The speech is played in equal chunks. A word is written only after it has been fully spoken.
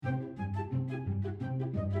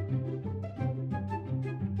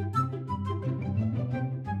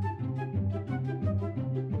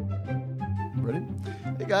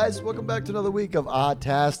guys, welcome back to another week of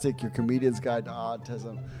Oddtastic, your comedian's guide to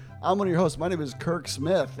autism. I'm one of your hosts. My name is Kirk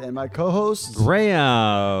Smith, and my co-host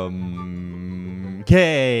Graham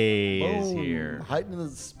K is here. Heightening the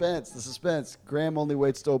suspense. Graham only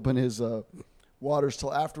waits to open his waters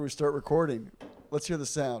till after we start recording. Let's hear the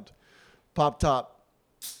sound. Pop top.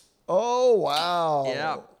 Oh, wow.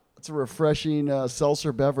 Yeah. It's a refreshing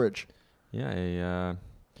seltzer beverage. Yeah,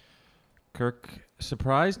 Kirk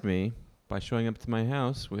surprised me by showing up to my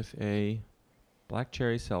house with a black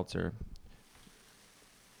cherry seltzer.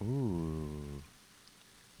 Ooh.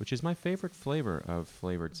 Which is my favorite flavor of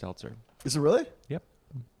flavored seltzer. Is it really? Yep.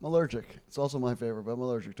 I'm allergic. It's also my favorite, but I'm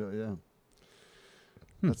allergic to it, yeah.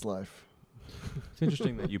 That's life. It's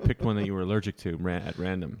interesting that you picked one that you were allergic to at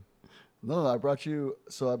random. No, I brought you.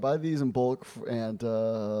 So I buy these in bulk, and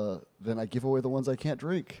then I give away the ones I can't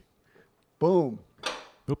drink. Boom.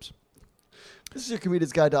 Oops. This is your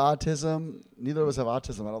comedian's guide to autism. Neither of us have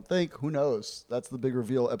autism, I don't think. Who knows? That's the big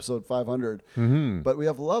reveal, episode 500. Mm-hmm. But we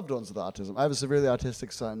have loved ones with autism. I have a severely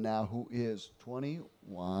autistic son now who is 21.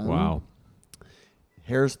 Wow.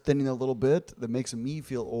 Hair's thinning a little bit. That makes me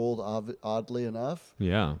feel old, oddly enough.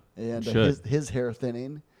 Yeah. And should. his hair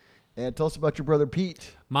thinning. And tell us about your brother,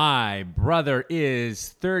 Pete. My brother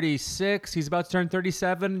is 36. He's about to turn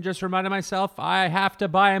 37. Just reminded myself I have to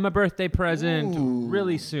buy him a birthday present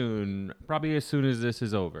really soon. Probably as soon as this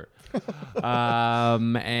is over.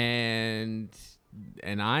 And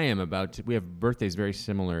I am about to. We have birthdays very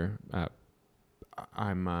similar. We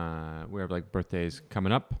have like birthdays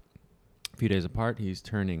coming up a few days apart. He's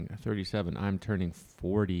turning 37. I'm turning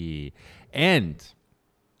 40. And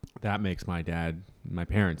that makes my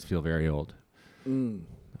parents feel very old.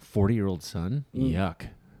 40-year-old son? Yuck.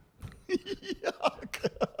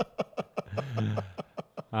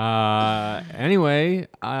 Anyway,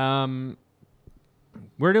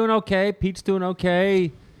 we're doing okay. Pete's doing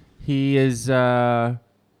okay. He is, I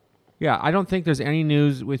don't think there's any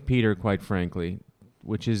news with Peter, quite frankly,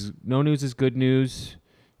 which is, no news is good news.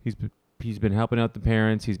 He's been helping out the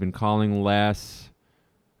parents. He's been calling less.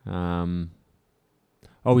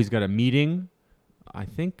 He's got a meeting, I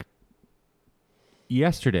think,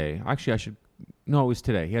 yesterday. Actually, it was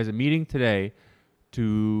today. He has a meeting today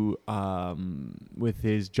to with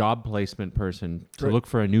his job placement person to look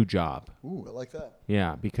for a new job. Ooh, I like that.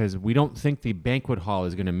 Yeah, because we don't think the banquet hall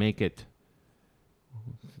is going to make it.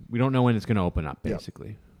 We don't know when it's going to open up, basically.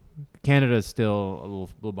 Yep. Canada is still a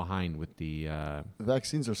little behind with the... the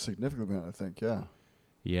vaccines are significant, I think, yeah.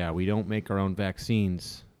 Yeah, we don't make our own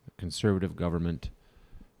vaccines. The conservative government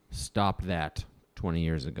stopped that 20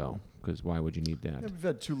 years ago, because why would you need that? Yeah, we've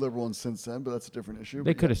had two liberal ones since then, but that's a different issue.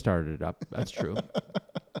 They could have started it up. That's true.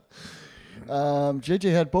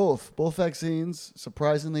 JJ had both vaccines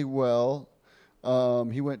surprisingly well.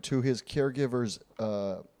 He went to his caregiver's,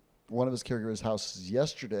 one of his caregiver's houses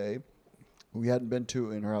yesterday. We hadn't been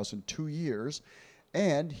to in her house in 2 years,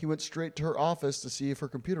 and he went straight to her office to see if her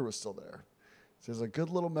computer was still there. So there's a good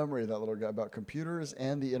little memory of that little guy about computers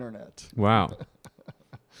and the internet. Wow.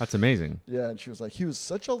 That's amazing. Yeah, and she was like, he was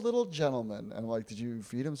such a little gentleman. And I'm like, did you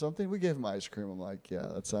feed him something? We gave him ice cream. I'm like, yeah,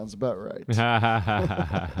 that sounds about right.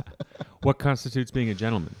 What constitutes being a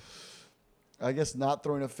gentleman? I guess not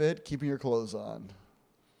throwing a fit, keeping your clothes on.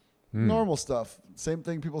 Normal stuff. Same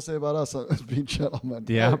thing people say about us as being gentlemen.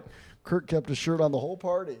 Yeah. Like, Kurt kept his shirt on the whole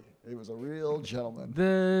party. He was a real gentleman.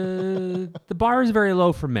 The bar is very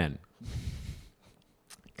low for men.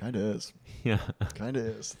 Kind of is. Yeah. Kind of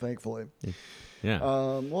is, thankfully. Yeah.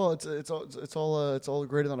 Well, it's all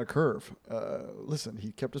graded on a curve. Listen,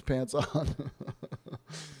 he kept his pants on.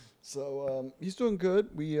 So he's doing good.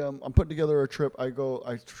 I'm putting together a trip. I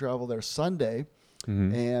travel there Sunday,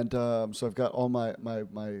 and so I've got all my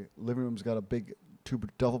living room's got a big 2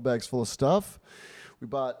 duffel bags full of stuff. We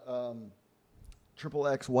bought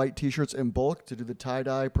XXX white T-shirts in bulk to do the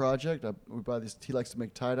tie-dye project. We buy these. He likes to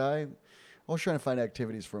make tie-dye. I was trying to find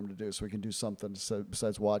activities for him to do so we can do something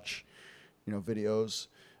besides watch, videos.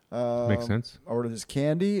 Makes sense. I ordered his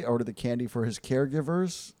candy. I ordered the candy for his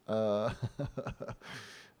caregivers. I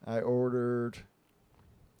ordered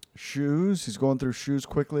shoes. He's going through shoes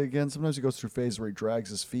quickly again. Sometimes he goes through phases where he drags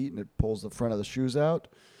his feet and it pulls the front of the shoes out.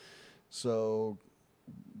 So,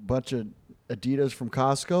 bunch of Adidas from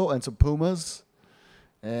Costco and some Pumas.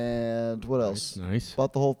 And what else? Nice.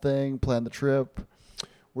 Bought the whole thing, planned the trip.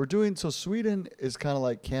 We're doing, so Sweden is kind of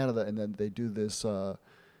like Canada, and then they do this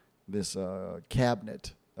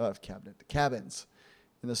cabins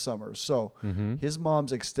in the summer. So his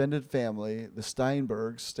mom's extended family, the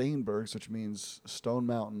Steinbergs, which means Stone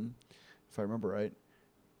Mountain, if I remember right,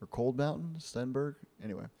 or Cold Mountain, Steinberg.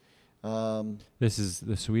 Anyway, this is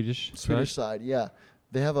the Swedish side, yeah.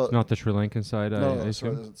 They have a Not the Sri Lankan side. I no,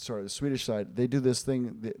 assume? sorry, the Swedish side. They do this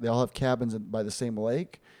thing. They all have cabins by the same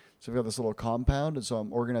lake, so we've got this little compound, and so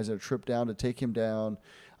I'm organizing a trip down to take him down.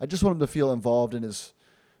 I just want him to feel involved in his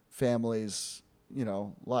family's,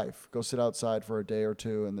 life. Go sit outside for a day or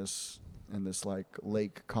two in this like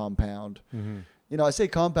lake compound. Mm-hmm. I say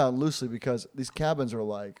compound loosely because these cabins are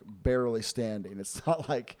like barely standing. It's not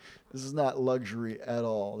like this is not luxury at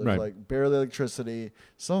all. There's Right. like barely electricity.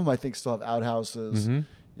 Some of them I think still have outhouses.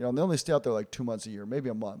 Mm-hmm. And they only stay out there like 2 months a year, maybe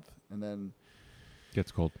a month, and then.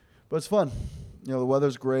 Gets cold. But it's fun. The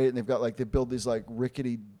weather's great, and they build these like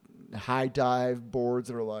rickety high dive boards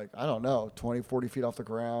that are like, I don't know, 20, 40 feet off the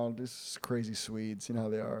ground. This is crazy Swedes. You know how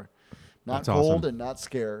they are. Not That's cold awesome. and not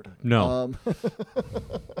scared. No.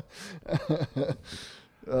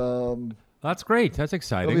 That's great. That's It'll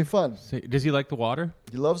exciting. be fun. So, does he like the water?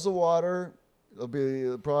 He loves the water.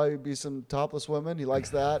 There'll probably be some topless women. He likes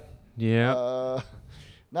that. Yeah.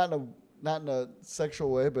 Not in a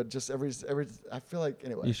sexual way, but just every. I feel like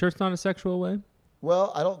anyway. You sure it's not a sexual way?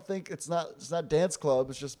 Well, I don't think it's not dance club.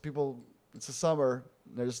 It's just people. It's the summer.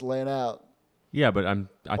 And they're just laying out. Yeah, but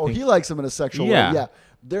I think He likes them in a sexual Yeah. way. Yeah,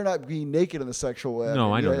 they're not being naked in a sexual way.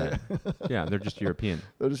 No, I know Yeah. that. Yeah, they're just European.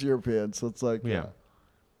 They're just European, so it's like Yeah.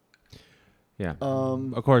 Yeah.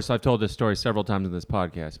 Um, Of course, I've told this story several times in this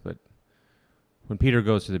podcast, but when Peter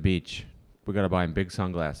goes to the beach, we got to buy him big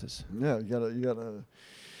sunglasses. yeah, you gotta.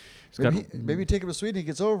 He's got- Maybe take him to Sweden. He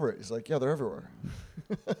gets over it. He's like, yeah, they're everywhere.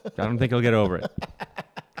 I don't think he'll get over it.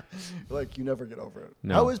 Like you never get over it.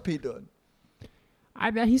 No. How is Pete doing? I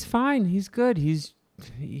bet he's fine. He's good.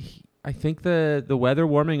 I think the weather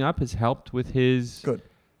warming up has helped with his Good.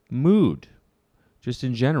 mood, just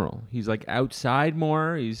in general. He's like outside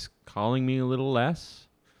more. He's calling me a little less.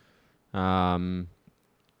 He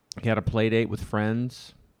had a play date with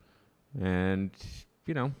friends, and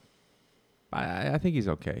I think he's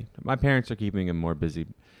okay. My parents are keeping him more busy.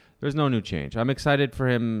 There's no new change. I'm excited for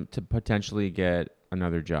him to potentially get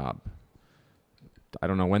another job. I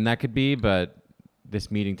don't know when that could be, but this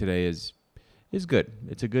meeting today is good.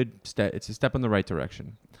 It's a good step. It's a step in the right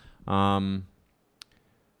direction.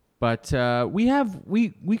 But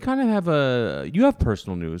we kind of have you have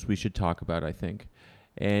personal news we should talk about, I think.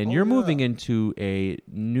 And you're moving into a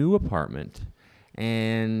new apartment,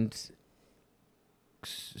 and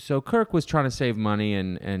so Kirk was trying to save money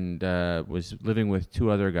and was living with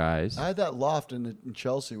two other guys. I had that loft in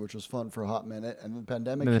Chelsea, which was fun for a hot minute, and the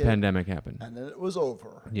pandemic. And the hit, pandemic happened. and then it was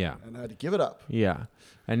over. Yeah. and I had to give it up. Yeah,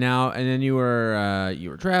 and then you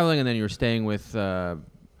were traveling, and then you were staying with in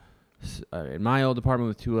my old apartment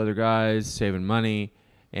with two other guys, saving money,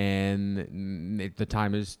 and the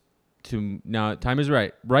time is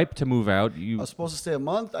ripe to move out. I was supposed to stay a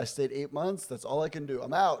month. I stayed 8 months. That's all I can do.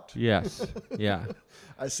 I'm out. Yes, yeah,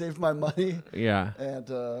 I saved my money, yeah. and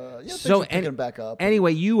things So are picking back up.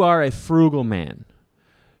 Anyway, you are a frugal man.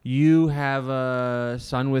 You have a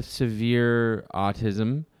son with severe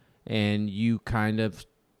autism, and you kind of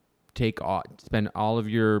spend all of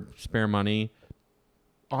your spare money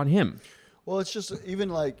on him. Well, it's just even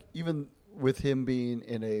with him being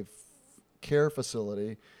in a care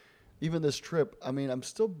facility, even this trip. I mean, I'm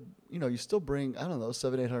still, you still bring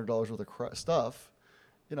 $700-800 worth of stuff.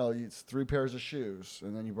 It's 3 pairs of shoes,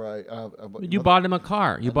 and then you buy. You bought him a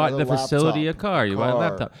car. You bought the facility a laptop, car. You bought a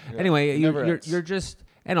laptop. Yeah. Anyway, It never you're ends. just,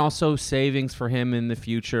 and also savings for him in the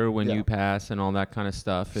future when Yeah. you pass and all that kind of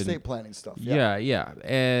stuff. And estate planning stuff. yeah,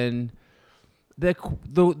 and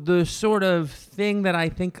the sort of thing that I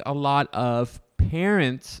think a lot of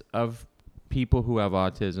parents of people who have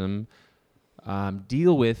autism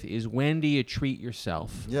deal with is, when do you treat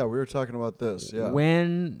yourself? Yeah, we were talking about this. Yeah.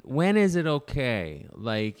 When is it okay?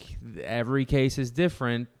 Like, every case is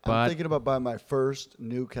different, but I'm thinking about buying my first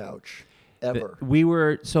new couch ever.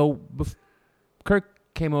 Kirk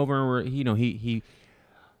came over, and he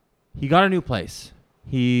got a new place.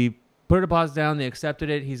 He put a deposit down. They accepted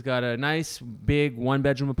it. He's got a nice big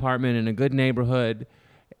 1-bedroom apartment in a good neighborhood,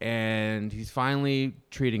 and he's finally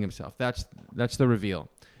treating himself. That's the reveal.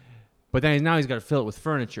 But then now he's got to fill it with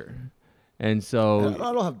furniture, and so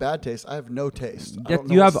I don't have bad taste. I have no taste. I that- don't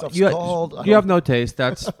know you what have stuff's you, called. you have no taste.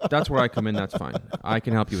 That's where I come in. That's fine. I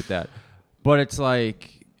can help you with that. But it's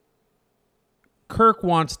like Kirk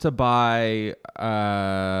wants to buy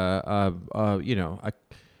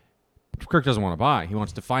Kirk doesn't want to buy. He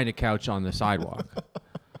wants to find a couch on the sidewalk.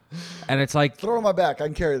 And it's like, Throw it on my back. I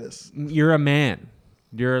can carry this. you're a man.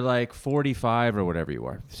 You're like 45 or whatever you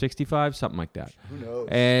are. 65, something like that. Who knows?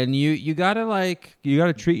 And you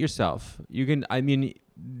gotta treat yourself.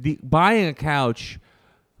 Buying a couch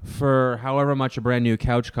for however much a brand new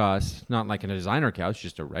couch costs, not like a designer couch,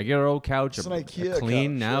 just a regular old couch, Just an a IKEA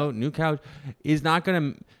clean couch, new couch, is not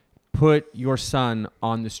going to put your son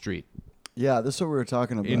on the street Yeah, this is what we were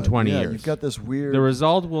talking about. in 20 years. You've got this weird. The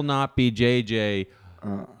result will not be JJ,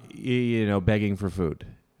 begging for food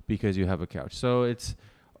because you have a couch. So it's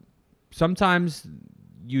sometimes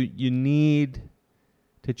you need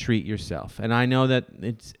to treat yourself. And I know that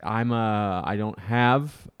I don't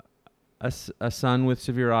have a son with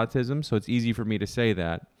severe autism, so it's easy for me to say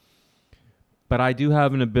that. But I do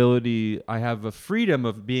have an ability, I have a freedom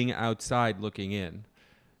of being outside looking in.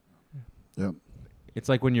 Yep. It's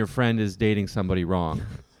like when your friend is dating somebody wrong.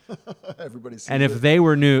 Everybody sees And if it. they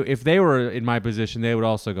were in my position, they would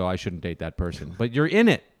also go, I shouldn't date that person. But you're in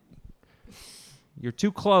it. You're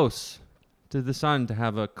too close to the sun to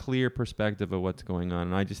have a clear perspective of what's going on.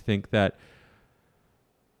 And I just think that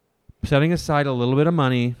setting aside a little bit of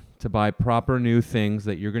money to buy proper new things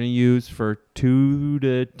that you're going to use for 2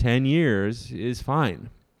 to 10 years is fine.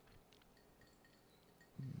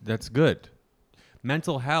 That's good.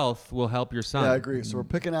 Mental health will help your son. Yeah, I agree. So we're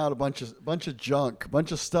picking out a bunch of junk,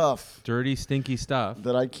 bunch of stuff Dirty, stinky stuff.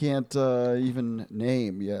 that I can't even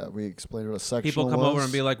name. Yeah, we explained what a sectional People come over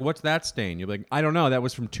and be like, what's that stain? You're like, I don't know. That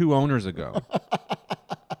was from 2 owners ago.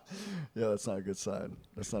 Yeah, that's not a good sign.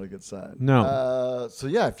 That's not a good sign. No. So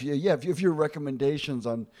yeah, if you have your recommendations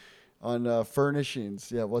on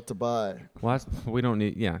furnishings, what to buy. Well, we don't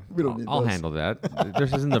need. Yeah, We don't need I'll those. handle that.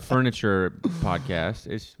 This isn't the furniture podcast.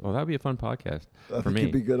 That would be a fun podcast I for think me.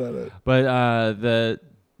 you'd be good at it. But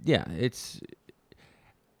it's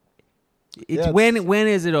Yeah, when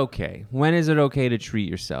is it okay? When is it okay to treat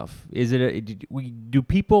yourself? Is it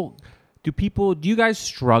do you guys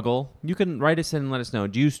struggle? You can write us in and let us know.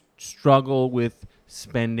 Do you struggle with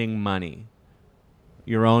spending money?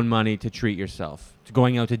 Your own money to treat yourself, to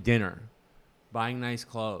going out to dinner, buying nice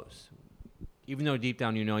clothes, even though deep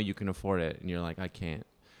down you know you can afford it, and you're like, I can't.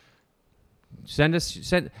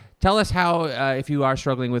 Tell us how, if you are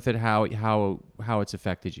struggling with it, how it's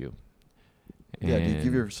affected you. Yeah, do you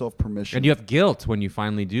give yourself permission? And you have guilt when you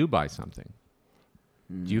finally do buy something.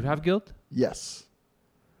 Do you have guilt? Yes.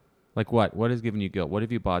 Like what? What has given you guilt? What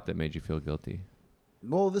have you bought that made you feel guilty?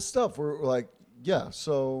 Well, this stuff we're like,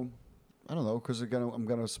 so I don't know, because I'm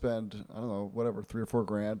gonna spend, I don't know, whatever, $3 or $4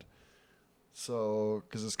 grand. So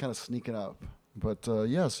because it's kind of sneaking up, but so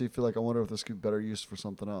you feel like, I wonder if this could be better used for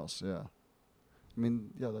something else. Yeah, I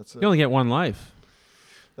mean, that's it. You only get one life,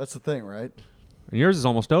 That's the thing, right? and yours is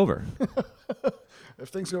almost over. If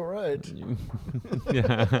things go right.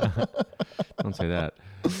 Yeah, don't say that.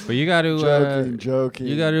 But you got to Joking.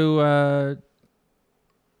 You got to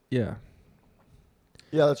yeah.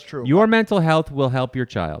 Yeah, that's true. Your mental health will help your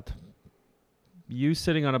child. You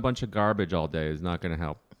sitting on a bunch of garbage all day is not going to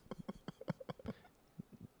help.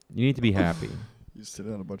 You need to be happy. You sit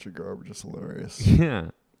on a bunch of garbage. It's hilarious. Yeah.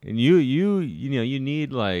 And you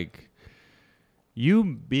need you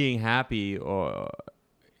being happy or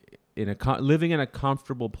living in a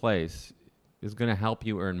comfortable place is going to help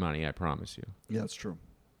you earn money, I promise you. Yeah, it's true.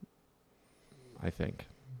 I think.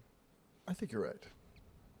 I think you're right.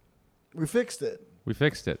 We fixed it. We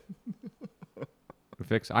fixed it.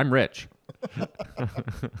 I'm rich.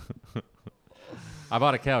 I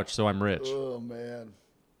bought a couch, so I'm rich. Oh, man.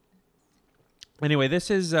 Anyway,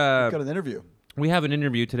 this is... We've got an interview. We have an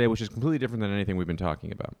interview today, which is completely different than anything we've been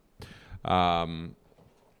talking about.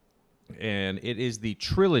 And it is the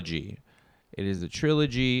trilogy. It is the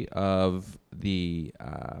trilogy of the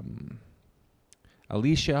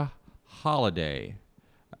Alicia Holiday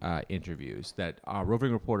interviews that our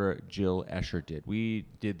roving reporter Jill Escher did. We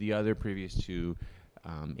did the other previous 2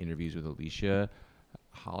 interviews with Alicia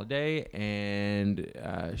Holiday, and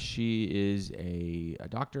she is a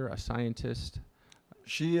doctor, a scientist.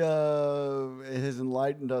 She has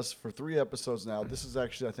enlightened us for 3 episodes now. This is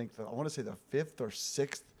actually, I think, I want to say the 5th or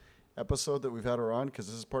 6th episode that we've had her on, because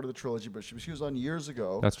this is part of the trilogy. But she was on years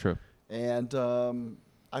ago. That's true. And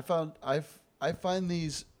I find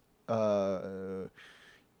these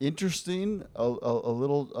interesting, a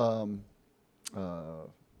little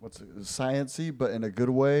sciencey, but in a good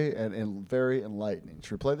way, and very enlightening.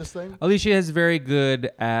 Should we play this thing? Alicia is very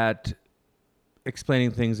good at explaining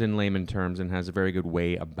things in layman terms and has a very good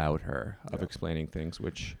way about her of explaining things,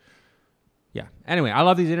 which, yeah. Anyway, I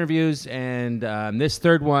love these interviews, and this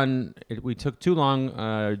third one, we took too long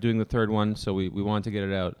doing the third one, so we wanted to get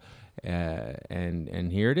it out,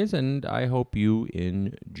 and here it is, and I hope you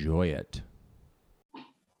enjoy it.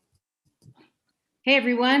 Hey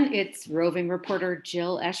everyone, it's roving reporter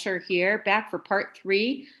Jill Escher here, back for part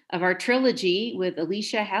 3 of our trilogy with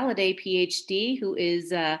Alicia Holiday, PhD, who is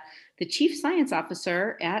the the Chief Science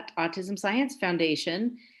Officer at Autism Science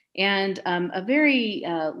Foundation and a very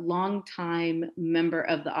long-time member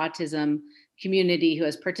of the autism community who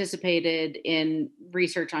has participated in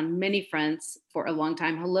research on many fronts for a long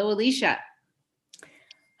time. Hello, Alicia.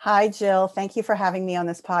 Hi, Jill. Thank you for having me on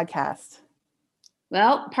this podcast.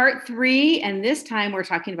 Well, part 3, and this time we're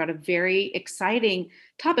talking about a very exciting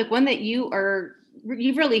topic, one that you've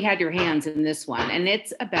really had your hands in this one, and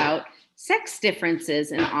it's about sex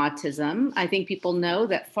differences in autism. I think people know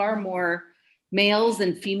that far more males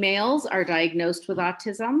than females are diagnosed with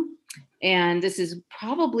autism, and this is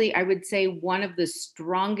probably, I would say, one of the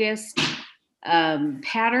strongest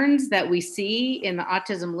patterns that we see in the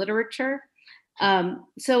autism literature.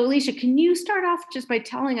 So Alicia, can you start off just by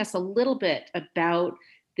telling us a little bit about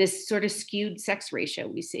this sort of skewed sex ratio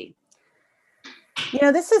we see?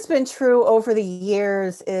 This has been true over the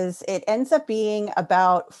years. Is it ends up being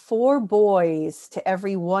about 4 boys to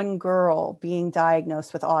every 1 girl being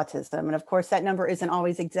diagnosed with autism. And of course, that number isn't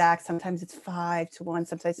always exact. Sometimes it's 5 to 1,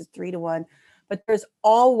 sometimes it's 3 to 1, but there's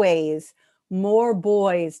always more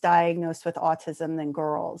boys diagnosed with autism than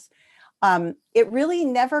girls. It really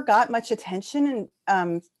never got much attention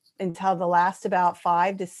until the last about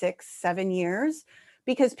 5 to 6, 7 years,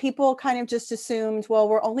 because people kind of just assumed, well,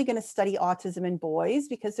 we're only going to study autism in boys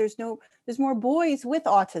because there's more boys with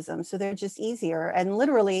autism, so they're just easier. And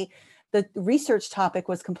literally, the research topic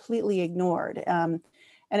was completely ignored. And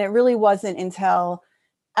it really wasn't until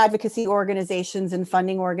advocacy organizations and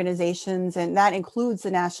funding organizations, and that includes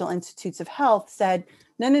the National Institutes of Health, said,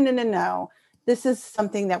 no. This is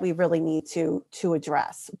something that we really need to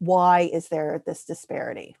address. Why is there this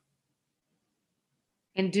disparity?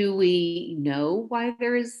 And do we know why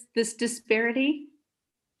there is this disparity?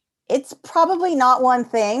 It's probably not one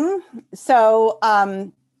thing. So,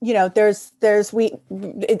 it's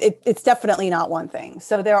definitely not one thing.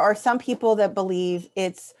 So there are some people that believe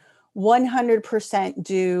it's 100%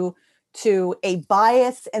 due to a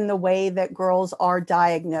bias in the way that girls are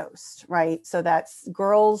diagnosed, right? So that's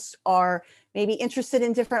girls are maybe interested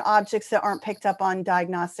in different objects that aren't picked up on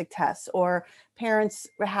diagnostic tests, or parents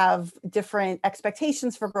have different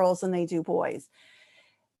expectations for girls than they do boys.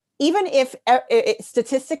 Even if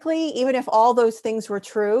statistically, even if all those things were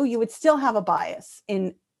true, you would still have a bias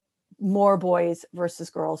in more boys versus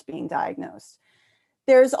girls being diagnosed.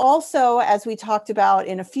 There's also, as we talked about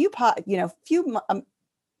in a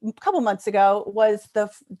couple months ago, was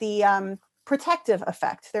the protective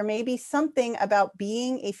effect. There may be something about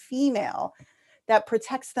being a female that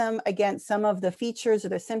protects them against some of the features or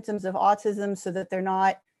the symptoms of autism, so that they're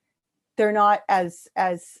not as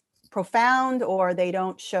profound, or they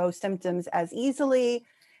don't show symptoms as easily.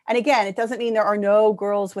 And again, it doesn't mean there are no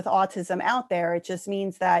girls with autism out there. It just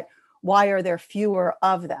means that why are there fewer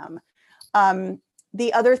of them?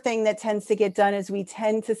 The other thing that tends to get done is we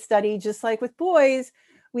tend to study, just like with boys,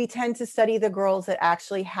 we tend to study the girls that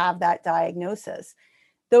actually have that diagnosis.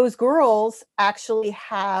 Those girls actually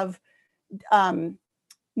have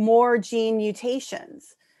more gene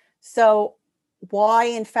mutations. So why,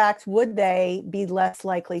 in fact, would they be less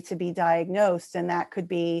likely to be diagnosed? And that could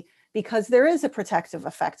be because there is a protective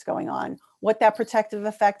effect going on. What that protective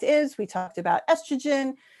effect is, we talked about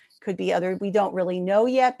estrogen, could be other, we don't really know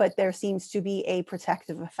yet, but there seems to be a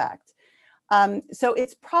protective effect. So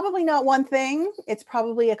it's probably not one thing. It's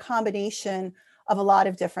probably a combination of a lot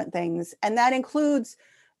of different things. And that includes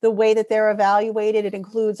the way that they're evaluated. It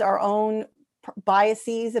includes our own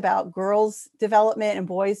biases about girls' development and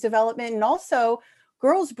boys' development. And also,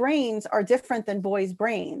 girls' brains are different than boys'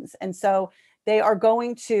 brains. And so they are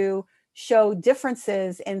going to show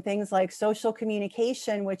differences in things like social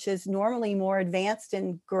communication, which is normally more advanced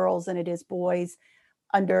in girls than it is boys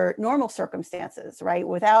under normal circumstances, right?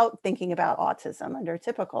 Without thinking about autism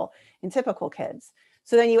in typical kids.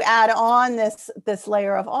 So then you add on this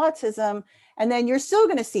layer of autism, and then you're still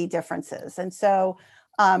going to see differences. And so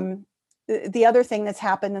the other thing that's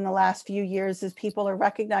happened in the last few years is people are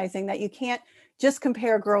recognizing that you can't just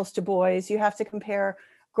compare girls to boys. You have to compare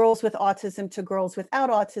girls with autism to girls without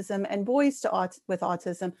autism, and boys with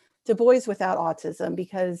autism to boys without autism,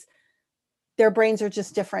 because their brains are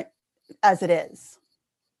just different as it is.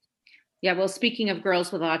 Yeah, well, speaking of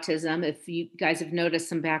girls with autism, if you guys have noticed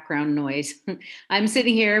some background noise, I'm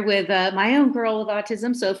sitting here with my own girl with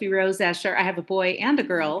autism, Sophie Rose Escher. I have a boy and a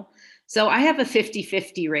girl. So I have a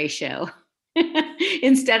 50-50 ratio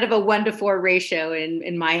instead of a 1-to-4 ratio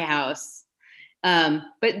in my house.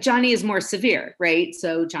 But Johnny is more severe, right?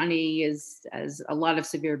 So Johnny has a lot of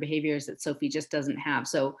severe behaviors that Sophie just doesn't have.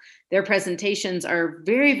 So their presentations are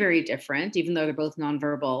very, very different, even though they're both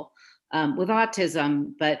nonverbal with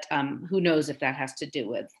autism. But who knows if that has to do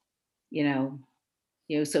with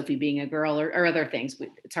Sophie being a girl or other things.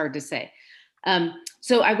 It's hard to say.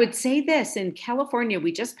 So I would say this: in California,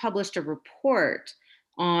 we just published a report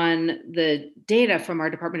on the data from our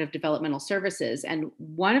Department of Developmental Services. And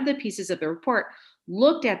one of the pieces of the report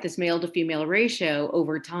looked at this male to female ratio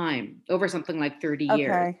over time, over something like 30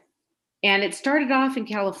 years. Okay. And it started off in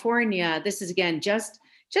California. This is, again, just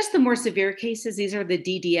the more severe cases. These are the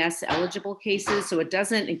DDS eligible cases. So it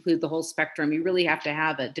doesn't include the whole spectrum. You really have to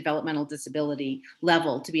have a developmental disability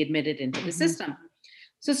level to be admitted into the system.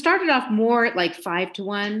 So it started off more at like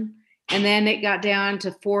 5-to-1, and then it got down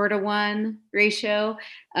to 4-to-1 ratio,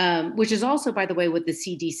 which is also, by the way, what the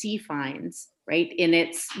CDC finds, right, in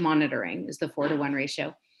its monitoring, is the 4-to-1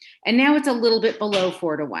 ratio. And now it's a little bit below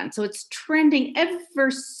 4-to-1. So it's trending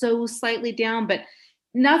ever so slightly down, but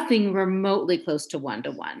nothing remotely close to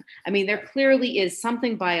 1-to-1. I mean, there clearly is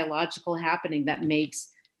something biological happening that makes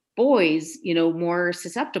boys, more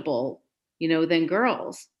susceptible, than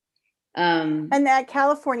girls. And that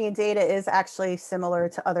California data is actually similar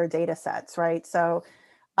to other data sets, right? So,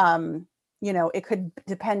 it could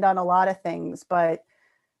depend on a lot of things, but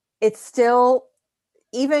it's still,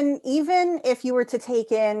 even if you were to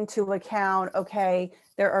take into account, okay,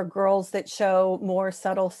 there are girls that show more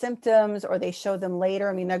subtle symptoms or they show them later.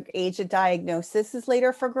 I mean, the age of diagnosis is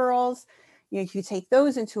later for girls. If you take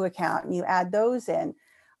those into account and you add those in,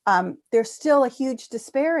 there's still a huge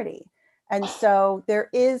disparity. And so there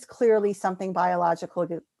is clearly something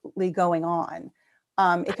biologically going on.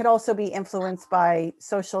 It could also be influenced by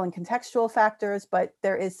social and contextual factors, but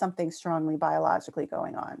there is something strongly biologically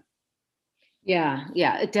going on.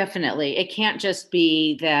 Yeah, definitely. It can't just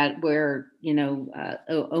be that we're,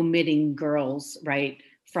 omitting girls, right,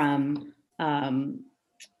 from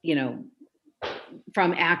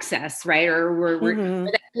access, right? Or we're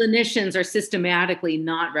clinicians are systematically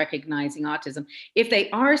not recognizing autism. If they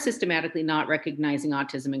are systematically not recognizing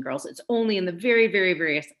autism in girls, it's only in the very, very,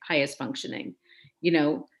 very highest functioning,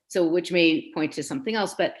 so which may point to something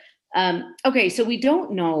else. But okay, so we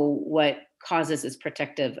don't know what causes this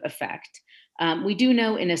protective effect. We do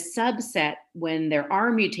know in a subset when there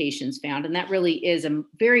are mutations found, and that really is a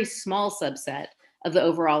very small subset of the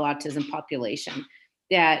overall autism population,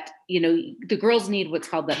 that, the girls need what's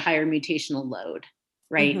called that higher mutational load,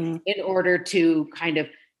 right? In order to kind of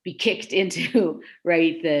be kicked into,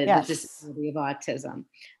 right, the disability of autism.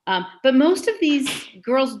 But most of these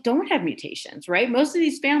girls don't have mutations, right? Most of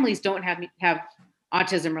these families don't have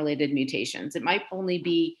autism related mutations. It might only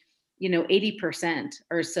be 80%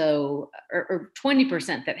 or so, or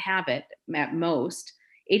 20% that have it at most.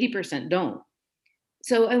 80% don't.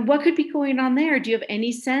 So, and what could be going on there? Do you have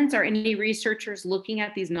any sense? Are any researchers looking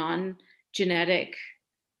at these non-genetic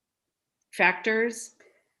factors?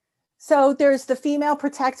 So there's the female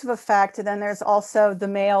protective effect, and then there's also the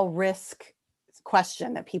male risk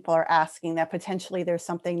question that people are asking, that potentially there's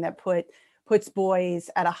something that puts boys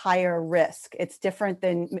at a higher risk. It's different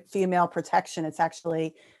than female protection. It's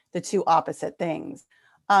actually the two opposite things.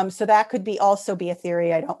 So that could also be a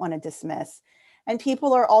theory I don't want to dismiss. And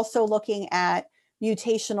people are also looking at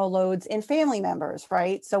mutational loads in family members,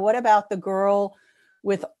 right? So what about the girl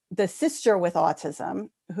with the sister with autism,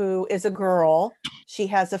 who is a girl? She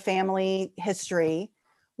has a family history.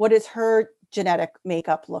 What does her genetic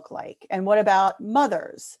makeup look like? And what about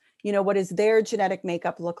mothers? What does their genetic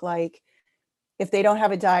makeup look like if they don't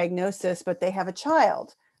have a diagnosis, but they have a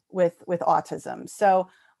child with autism? So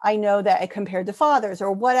I know that compared to fathers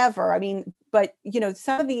or whatever, I mean, but,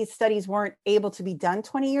 some of these studies weren't able to be done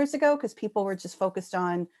 20 years ago because people were just focused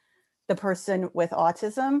on the person with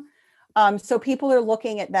autism. So people are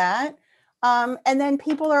looking at that. And then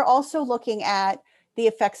people are also looking at the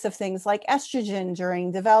effects of things like estrogen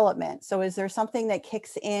during development. So is there something that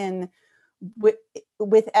kicks in with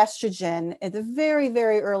estrogen at the very,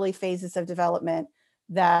 very early phases of development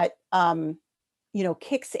that,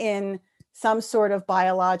 kicks in some sort of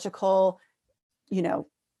biological,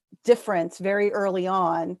 difference very early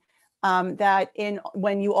on, that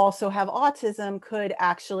when you also have autism could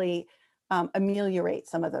actually ameliorate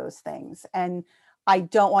some of those things. And I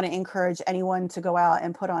don't want to encourage anyone to go out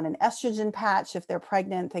and put on an estrogen patch if they're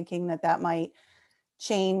pregnant, thinking that might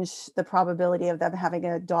change the probability of them having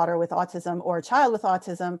a daughter with autism or a child with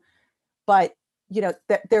autism. But,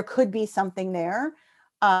 there could be something there.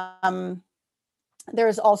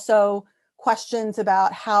 There's also questions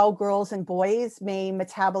about how girls and boys may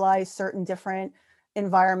metabolize certain different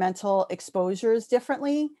environmental exposures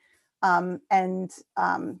differently, and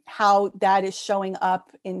how that is showing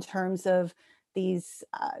up in terms of these,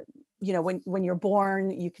 when you're born,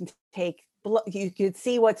 you can take, you could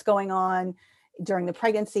see what's going on during the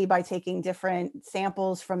pregnancy by taking different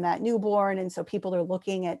samples from that newborn. And so people are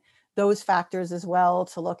looking at those factors as well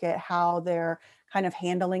to look at how they're kind of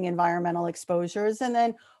handling environmental exposures. And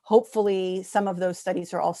then hopefully some of those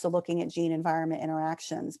studies are also looking at gene environment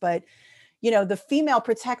interactions. But, the female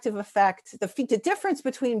protective effect, the difference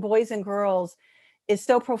between boys and girls is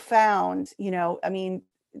so profound,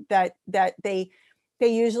 that they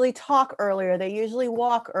usually talk earlier, they usually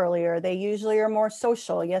walk earlier, they usually are more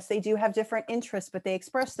social. Yes, they do have different interests, but they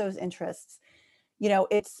express those interests.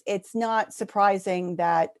 It's not surprising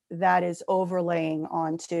that is overlaying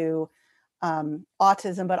onto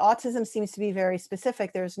autism, but autism seems to be very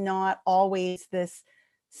specific. There's not always this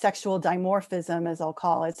sexual dimorphism, as I'll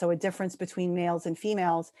call it, so a difference between males and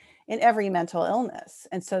females in every mental illness.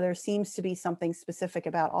 And so there seems to be something specific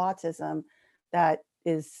about autism that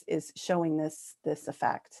is showing this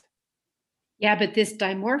effect. Yeah, but this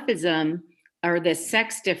dimorphism or this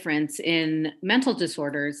sex difference in mental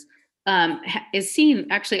disorders is seen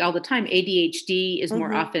actually all the time. ADHD is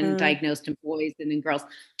more often diagnosed in boys than in girls.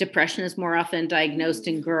 Depression is more often diagnosed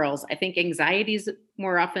in girls. I think anxiety is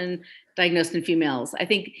more often diagnosed in females. I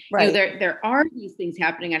think there are these things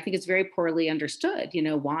happening. I think it's very poorly understood.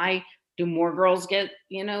 Why do more girls get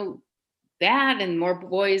that and more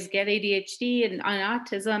boys get ADHD and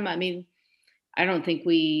autism? I mean, I don't think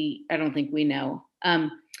we know.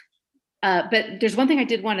 But there's one thing I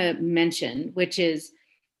did want to mention, which is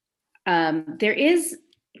there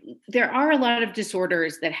are a lot of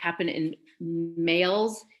disorders that happen in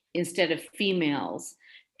males instead of females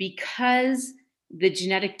because the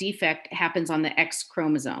genetic defect happens on the X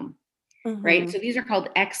chromosome, right? So these are called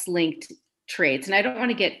X-linked traits. And I don't want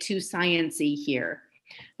to get too sciencey here,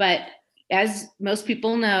 but as most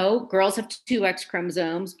people know, girls have 2 X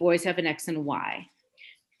chromosomes, boys have an X and a Y.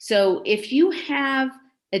 So if you have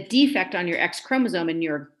a defect on your X chromosome and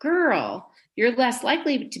you're a girl, you're less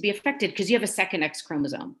likely to be affected because you have a second X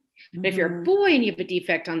chromosome. But if you're a boy and you have a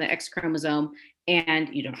defect on the X chromosome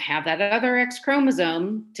and you don't have that other X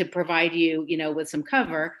chromosome to provide you, with some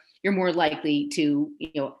cover, you're more likely to,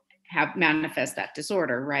 have manifest that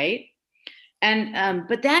disorder, right? And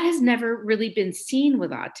but that has never really been seen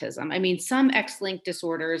with autism. I mean, some X-linked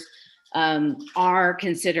disorders are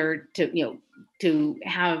considered to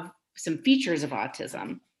have some features of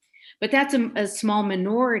autism, but that's a small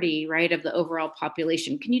minority, right, of the overall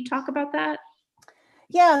population. Can you talk about that?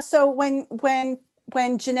 Yeah. So when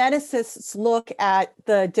geneticists look at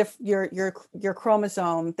your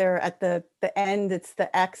chromosome, they're at the end, it's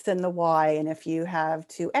the X and the Y. And if you have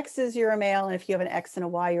 2 X's, you're a male. And if you have an X and a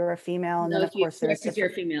Y, you're a female. And no, then of course there's X's, you're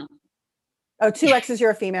a female. Oh, 2 X's,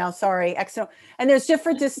 you're a female. Sorry. And there's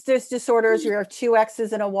different disorders. You have 2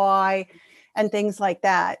 X's and a Y and things like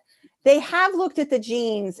that. They have looked at the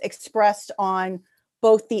genes expressed on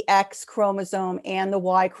both the X chromosome and the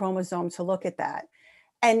Y chromosome to look at that.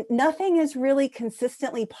 And nothing has really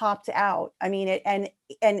consistently popped out. I mean, and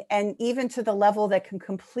even to the level that can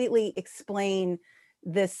completely explain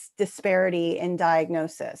this disparity in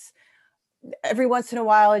diagnosis. Every once in a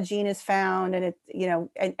while, a gene is found, and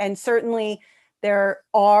and certainly there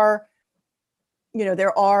are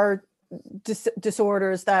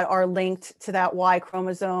disorders that are linked to that Y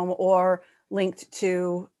chromosome or linked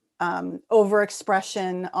to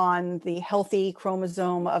overexpression on the healthy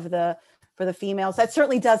chromosome for the females. That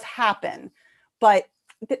certainly does happen, but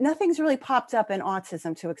nothing's really popped up in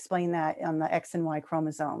autism to explain that on the X and Y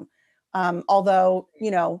chromosome. Although,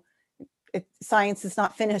 science is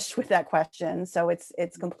not finished with that question. So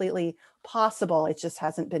it's completely possible. It just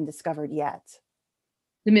hasn't been discovered yet.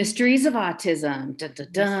 The mysteries of autism. Dun, dun,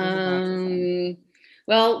 dun.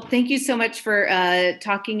 Well, thank you so much for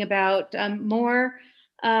talking about more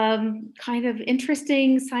kind of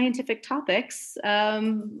interesting scientific topics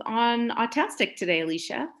on Autastic today,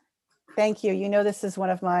 Alicia. Thank you. This is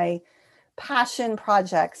one of my passion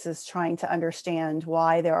projects, is trying to understand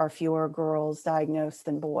why there are fewer girls diagnosed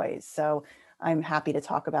than boys. So I'm happy to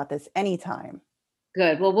talk about this anytime.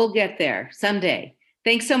 Good. Well, we'll get there someday.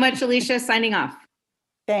 Thanks so much, Alicia. Signing off.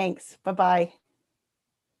 Thanks. Bye-bye.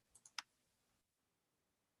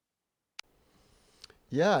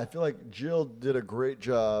 Yeah, I feel like Jill did a great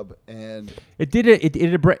job, and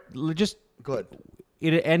just go ahead.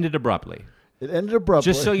 It ended abruptly. It ended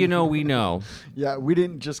abruptly. Just so you know, we know. Yeah, we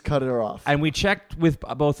didn't just cut her off. And we checked with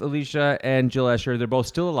both Alicia and Jill Escher. They're both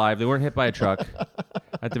still alive. They weren't hit by a truck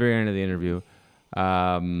at the very end of the interview.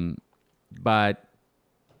 But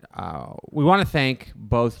we want to thank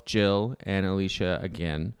both Jill and Alicia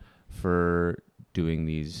again for doing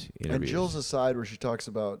these interviews. And Jill's aside, where she talks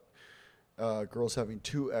about girls having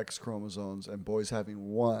 2 X chromosomes and boys having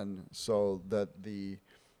 1, so that the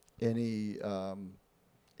any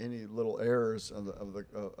little errors of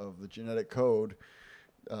the genetic code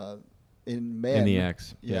in men. In the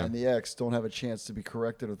X. Yeah, in the X don't have a chance to be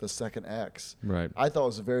corrected with the second X. Right. I thought it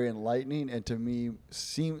was very enlightening, and to me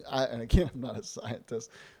and again, I'm not a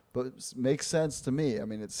scientist, but it makes sense to me. I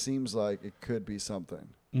mean, it seems like it could be something.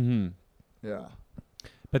 Mm-hmm. Yeah.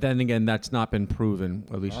 But then again, that's not been proven,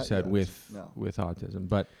 at least you said, yet. with autism.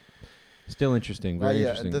 But still interesting, very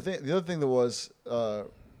interesting. The other thing that was that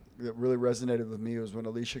really resonated with me was when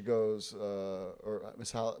Alicia goes, or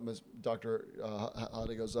Miss Dr.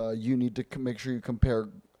 Halliday goes, you need to make sure you compare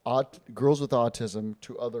girls with autism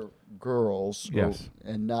to other girls, yes,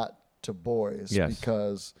 and not to boys, yes,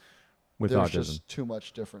 because with there's autism. just too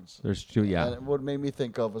much difference. There's too, yeah. And what made me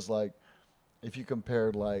think of was like, if you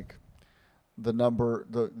compared like the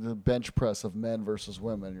bench press of men versus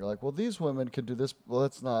women, you're like, well, these women can do this. Well,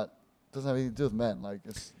 doesn't have anything to do with men. Like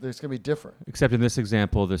there's gonna be different. Except in this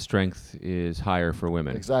example, the strength is higher for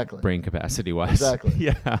women. Exactly. Brain capacity wise. Exactly.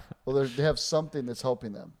 Yeah. Well, they have something that's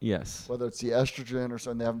helping them. Yes. Whether it's the estrogen or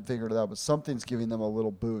something, they haven't figured it out, but something's giving them a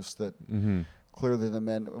little boost that clearly the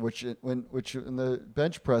men, which in the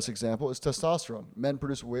bench press example is testosterone. Men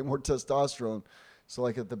produce way more testosterone, so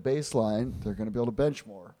like at the baseline, they're going to be able to bench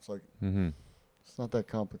more. It's like it's not that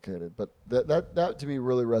complicated, but that to me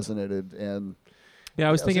really resonated. And yeah,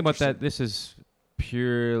 I was thinking about that. This is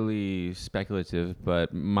purely speculative, but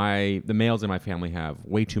the males in my family have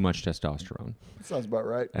way too much testosterone. That sounds about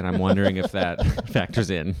right. And I'm wondering if that factors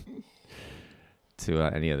in to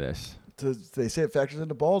any of this. They say it factors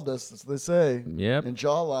into baldness. That's what they say. Yep. And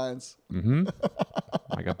jaw lines. Mm-hmm.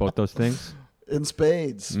 I got both those things. In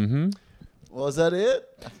spades. Mm-hmm. Well, is that it?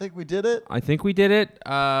 I think we did it. I think we did it.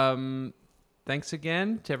 Thanks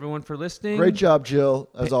again to everyone for listening. Great job, Jill,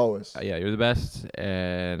 as always. Yeah, you're the best.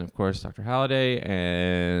 And, of course, Dr. Halliday,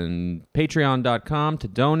 and patreon.com to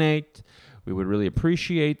donate. We would really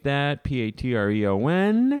appreciate that.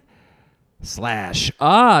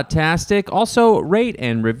 Patreon.com/Autastic. Also, rate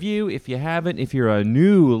and review if you haven't. If you're a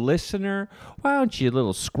new listener, why don't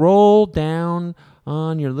you scroll down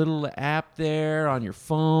on your little app there on your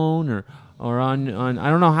phone or on I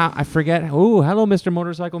don't know how, I forget. Oh, hello, Mr.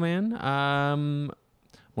 Motorcycle Man.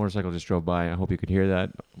 Motorcycle just drove by. I hope you could hear that.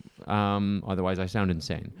 Otherwise, I sound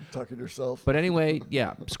insane. Talking to yourself. But anyway,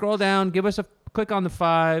 yeah, scroll down. Give us click on the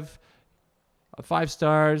 5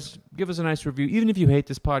 stars. Give us a nice review. Even if you hate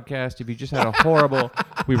this podcast, if you just had a horrible,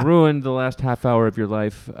 we ruined the last half hour of your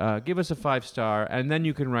life, give us a 5-star, and then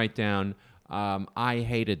you can write down, I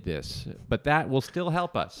hated this, but that will still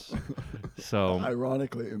help us. So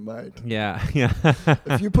ironically, it might. Yeah.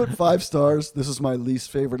 If you put 5 stars, this is my least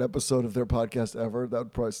favorite episode of their podcast ever, that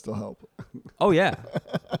would probably still help. Oh, yeah.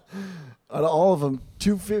 Out of all of them,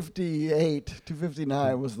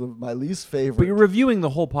 259 was my least favorite. But you're reviewing the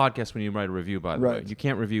whole podcast when you write a review, by the way. Right. You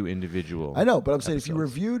can't review individual. I know, but I'm saying if you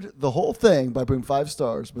reviewed the whole thing by putting 5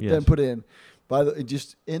 stars, but Yes. then put in,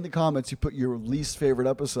 just in the comments, you put your least favorite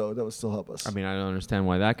episode, that would still help us. I mean, I don't understand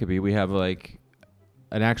why that could be. We have,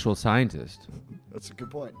 an actual scientist. That's a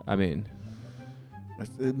good point. I mean,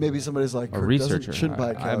 maybe somebody's like, a researcher. Shouldn't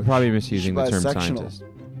buy a couch. I'm probably misusing the term scientist.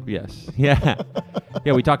 Yes. Yeah.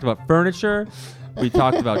 Yeah, we talked about furniture. We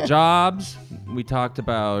talked about jobs. We talked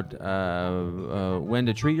about when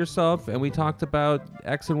to treat yourself. And we talked about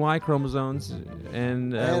X and Y chromosomes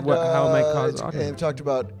and how it might cause autism. And we talked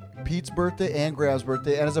about Pete's birthday and Graham's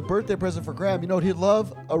birthday. And as a birthday present for Graham, you know what he'd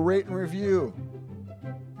love? A rate and review.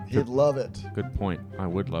 He'd love it. Good point. I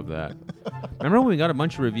would love that. Remember when we got a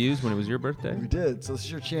bunch of reviews when it was your birthday? We did. So this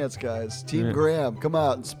is your chance, guys. Team Graham, come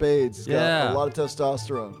out in spades. He's got a lot of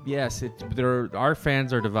testosterone. Yes, our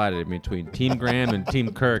fans are divided between Team Graham and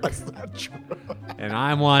Team Kirk. That's not true. And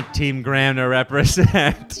I want Team Graham to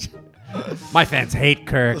represent. My fans hate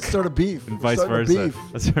Kirk. Let's start a beef. And vice versa.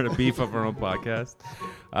 Let's start a beef of our own podcast.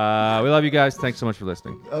 We love you guys. Thanks so much for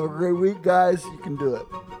listening. Have a great week, guys. You can do it.